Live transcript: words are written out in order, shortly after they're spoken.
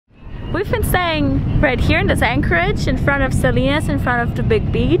We've been staying right here in this anchorage in front of Salinas, in front of the big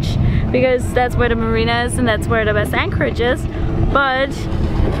beach, because that's where the marina is and that's where the best anchorage is. But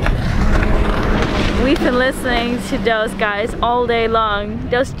we've been listening to those guys all day long.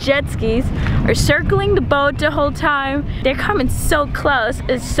 Those jet skis are circling the boat the whole time. They're coming so close,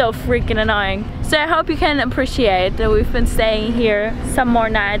 it's so freaking annoying. So I hope you can appreciate that we've been staying here some more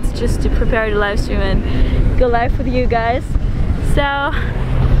nights just to prepare the live stream and go live with you guys. So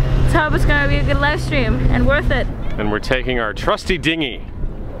let's hope it's gonna be a good live stream and worth it. And we're taking our trusty dinghy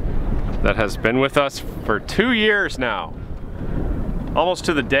that has been with us for 2 years now, almost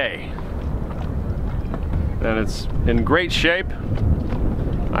to the day. And it's in great shape.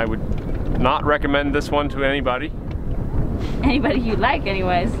 I would not recommend this one to anybody. Anybody you like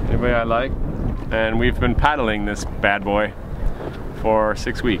anyways. Anybody I like. And we've been paddling this bad boy for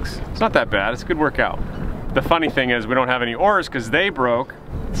 6 weeks. It's not that bad, it's a good workout. The funny thing is we don't have any oars because they broke.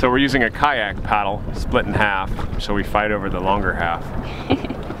 So we're using a kayak paddle, split in half, so we fight over the longer half.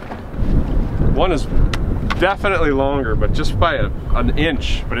 One is definitely longer, but just by an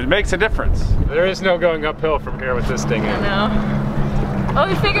inch, but it makes a difference. There is no going uphill from here with this thing in. No. Well,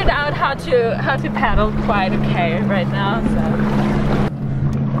 we figured out how to paddle quite okay right now, so.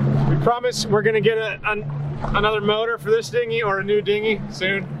 We promise we're gonna get another motor for this dinghy or a new dinghy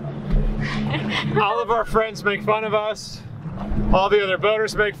soon. All of our friends make fun of us. All the other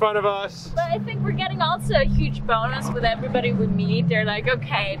boaters make fun of us. But I think we're getting also a huge bonus with everybody we meet. They're like,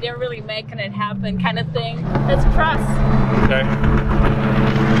 okay, they're really making it happen kind of thing. Let's cross. Okay.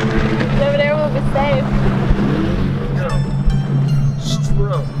 Over there we'll be safe.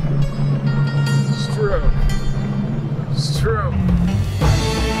 Stroke. Stroke. Stroke.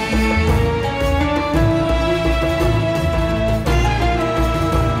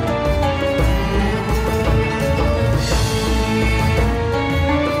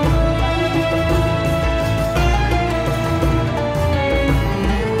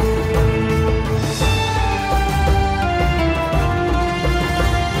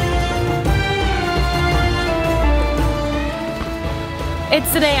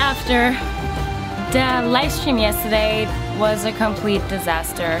 It's the day after. The live stream yesterday was a complete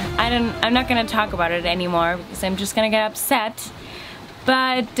disaster. I'm not gonna talk about it anymore because I'm just gonna get upset.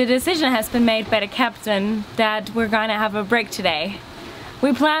 But the decision has been made by the captain that we're gonna have a break today.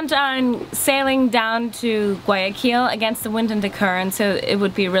 We planned on sailing down to Guayaquil against the wind and the current, so it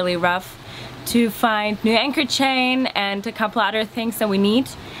would be really rough to find new anchor chain and a couple other things that we need.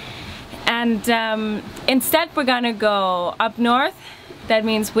 And instead we're gonna go up north. That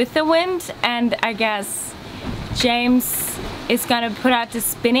means with the wind, and I guess James is gonna put out the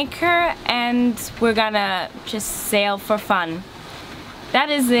spinnaker and we're gonna just sail for fun. That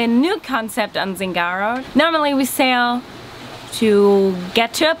is a new concept on Zingaro. Normally we sail to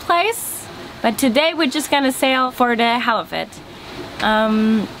get to a place, but today we're just gonna sail for the hell of it.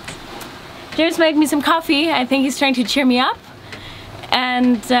 James made me some coffee. I think he's trying to cheer me up.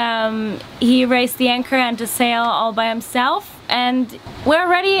 And he raised the anchor and the sail all by himself. And we're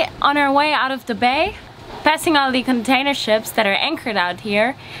already on our way out of the bay, passing all the container ships that are anchored out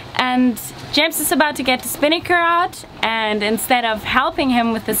here. And James is about to get the spinnaker out, and instead of helping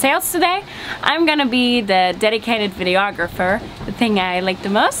him with the sails today, I'm gonna be the dedicated videographer, the thing I like the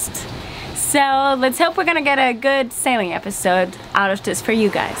most. So let's hope we're gonna get a good sailing episode out of this for you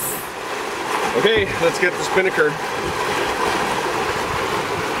guys. Okay, let's get the spinnaker.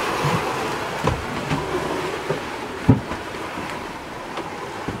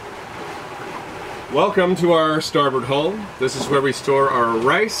 Welcome to our starboard hull. This is where we store our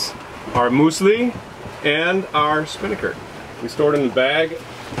rice, our muesli, and our spinnaker. We store it in the bag.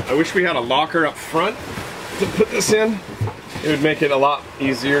 I wish we had a locker up front to put this in. It would make it a lot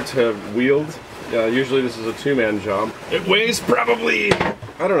easier to wield. Usually this is a two-man job. It weighs probably,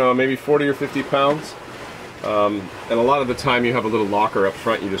 I don't know, maybe 40 or 50 pounds. And a lot of the time you have a little locker up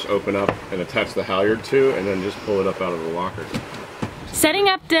front you just open up and attach the halyard to, and then just pull it up out of the locker. Setting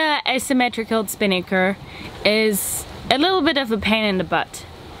up the asymmetrical spinnaker is a little bit of a pain in the butt.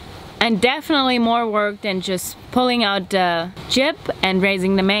 And definitely more work than just pulling out the jib and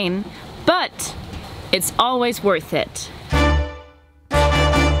raising the main. But it's always worth it.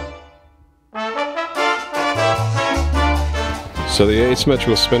 So the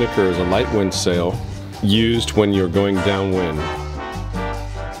asymmetrical spinnaker is a light wind sail used when you're going downwind.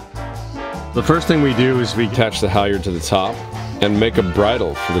 The first thing we do is we attach the halyard to the top and make a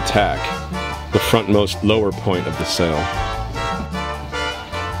bridle for the tack, the frontmost lower point of the sail.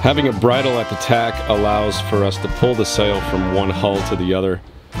 Having a bridle at the tack allows for us to pull the sail from one hull to the other,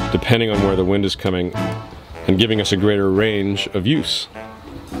 depending on where the wind is coming, and giving us a greater range of use.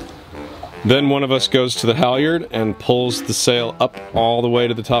 Then one of us goes to the halyard and pulls the sail up all the way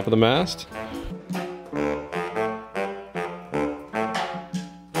to the top of the mast.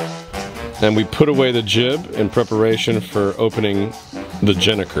 And we put away the jib in preparation for opening the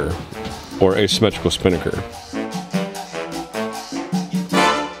gennaker, or asymmetrical spinnaker.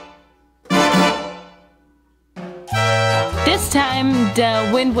 This time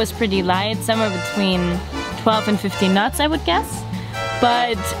the wind was pretty light, somewhere between 12 and 15 knots, I would guess.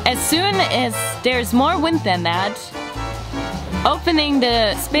 But as soon as there's more wind than that, opening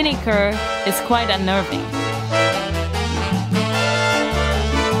the spinnaker is quite unnerving.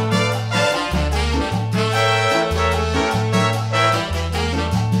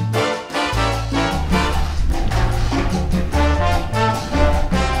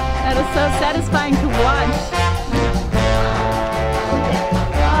 That is so satisfying to watch.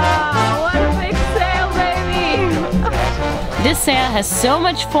 This sail has so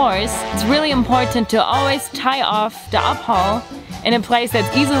much force, it's really important to always tie off the uphaul in a place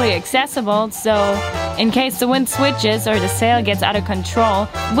that's easily accessible, so in case the wind switches or the sail gets out of control,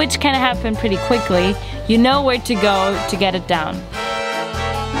 which can happen pretty quickly, you know where to go to get it down.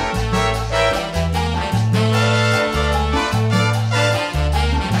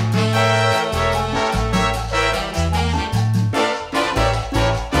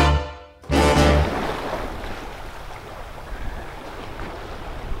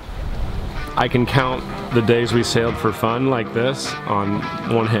 I can count the days we sailed for fun like this on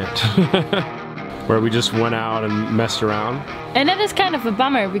one hand, where we just went out and messed around. And it is kind of a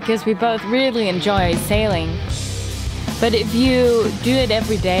bummer because we both really enjoy sailing. But if you do it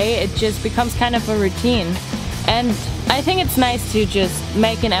every day, it just becomes kind of a routine. And I think it's nice to just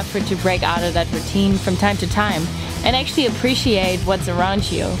make an effort to break out of that routine from time to time and actually appreciate what's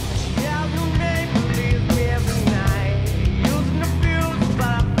around you.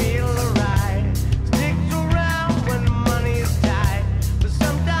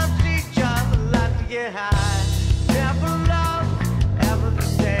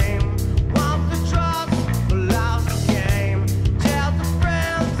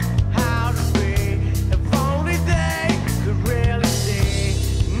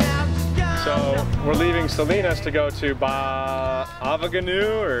 We're leaving Salinas to go to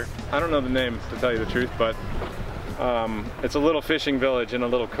Avaganu, or I don't know the name to tell you the truth, but it's a little fishing village in a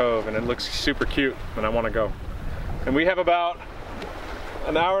little cove and it looks super cute and I want to go. And we have about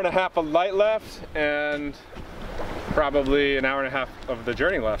an hour and a half of light left and probably an hour and a half of the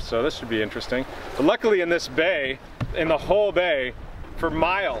journey left, so this should be interesting. But luckily in this bay, in the whole bay, for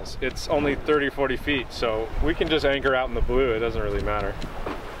miles, it's only 30-40 feet, so we can just anchor out in the blue, it doesn't really matter.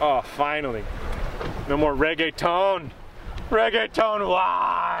 Oh, finally. No more reggaeton! Reggaeton,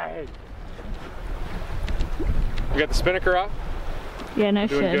 why? You got the spinnaker up? Yeah, no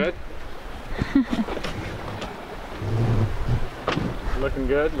shit. Doing good? Looking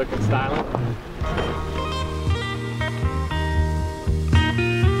good, looking styling.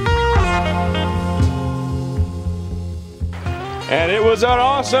 And it was an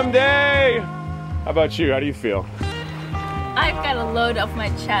awesome day! How about you? How do you feel? I've got a load off my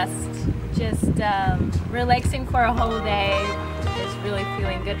chest. Just relaxing for a whole day. Just really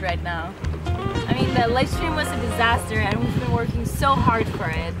feeling good right now. I mean, the live stream was a disaster and we've been working so hard for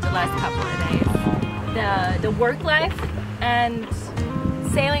it the last couple of days. The work life and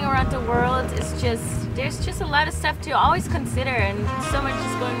sailing around the world is just, there's just a lot of stuff to always consider and so much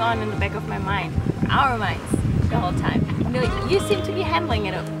is going on in the back of my mind, our minds, the whole time. You seem to be handling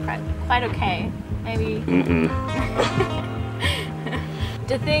it quite okay, maybe.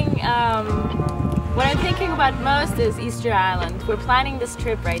 The thing, what I'm thinking about most is Easter Island. We're planning this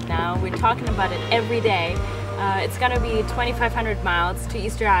trip right now. We're talking about it every day. It's gonna be 2,500 miles to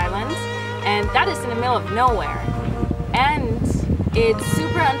Easter Island, and that is in the middle of nowhere. And it's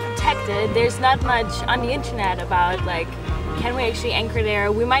super unprotected. There's not much on the internet about, like, can we actually anchor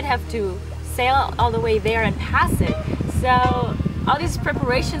there? We might have to sail all the way there and pass it. So all these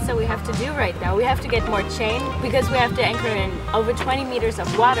preparations that we have to do right now, we have to get more chain because we have to anchor in over 20 meters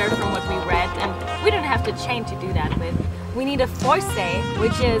of water from what we read, and we don't have the chain to do that with. We need a forestay,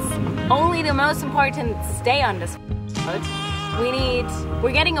 which is only the most important stay on this boat.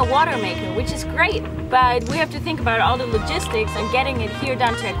 We're getting a water maker, which is great, but we have to think about all the logistics and getting it here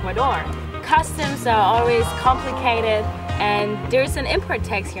down to Ecuador. Customs are always complicated, and there's an import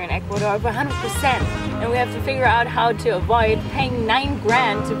tax here in Ecuador of 100%, and we have to figure out how to avoid paying $9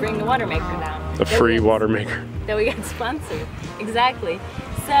 grand to bring the water maker down. A free water maker. That we get sponsored, exactly.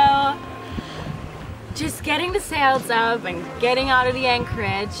 So, just getting the sails up and getting out of the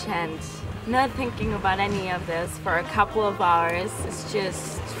anchorage and not thinking about any of this for a couple of hours is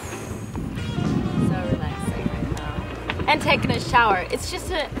just and taking a shower. It's just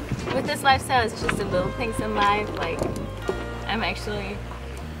with this lifestyle, it's just the little things in life. Like, I'm actually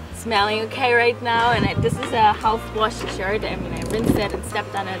smelling okay right now, and this is a half washed shirt. I mean, I rinsed it and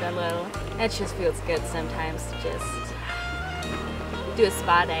stepped on it a little. That just feels good sometimes to just do a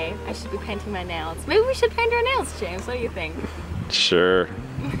spa day. I should be painting my nails. Maybe we should paint our nails, James. What do you think? Sure.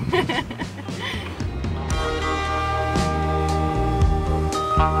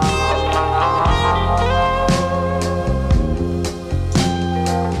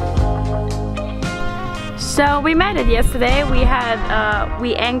 So we made it yesterday.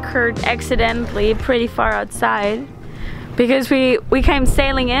 We anchored accidentally pretty far outside because we came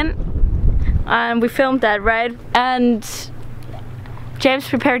sailing in and we filmed that, right? And James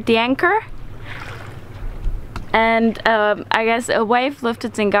prepared the anchor, and I guess a wave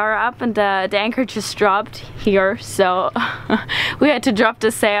lifted Zingaro up and the anchor just dropped here, so we had to drop the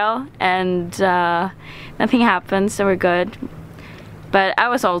sail, and nothing happened, so we're good. But I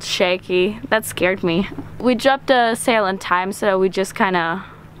was all shaky. That scared me. We dropped the sail in time, so we just kind of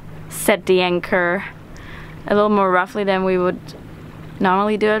set the anchor a little more roughly than we would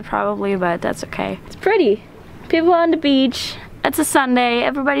normally do it probably, but that's okay. It's pretty. People on the beach. It's a Sunday,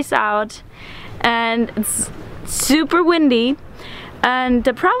 everybody's out, and it's super windy. And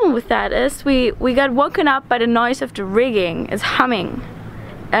the problem with that is we got woken up by the noise of the rigging. It's humming.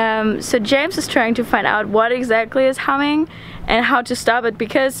 So James is trying to find out what exactly is humming and how to stop it,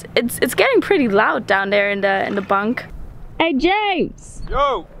 because it's getting pretty loud down there in the bunk. Hey James!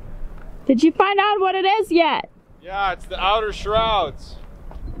 Yo! Did you find out what it is yet? Yeah, it's the outer shrouds.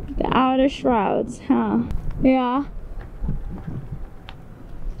 The outer shrouds, huh? Yeah.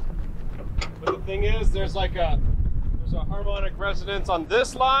 But the thing is, there's a harmonic resonance on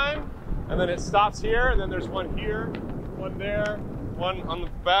this line, and then it stops here, and then there's one here, one there, one on the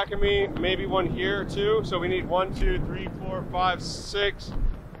back of me, maybe one here too. So we need 1, 2, 3, 4, 5, 6,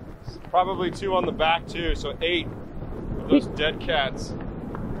 probably 2 on the back too. So 8 of those dead cats.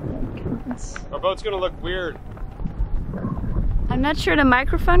 Our boat's gonna look weird. I'm not sure the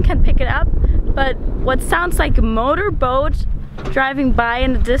microphone can pick it up, but what sounds like a motorboat driving by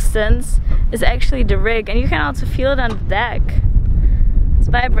in the distance is actually the rig, and you can also feel it on the deck. It's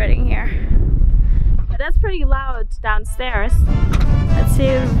vibrating here. But that's pretty loud downstairs. Let's see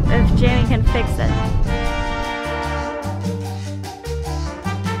if Jamie can fix it.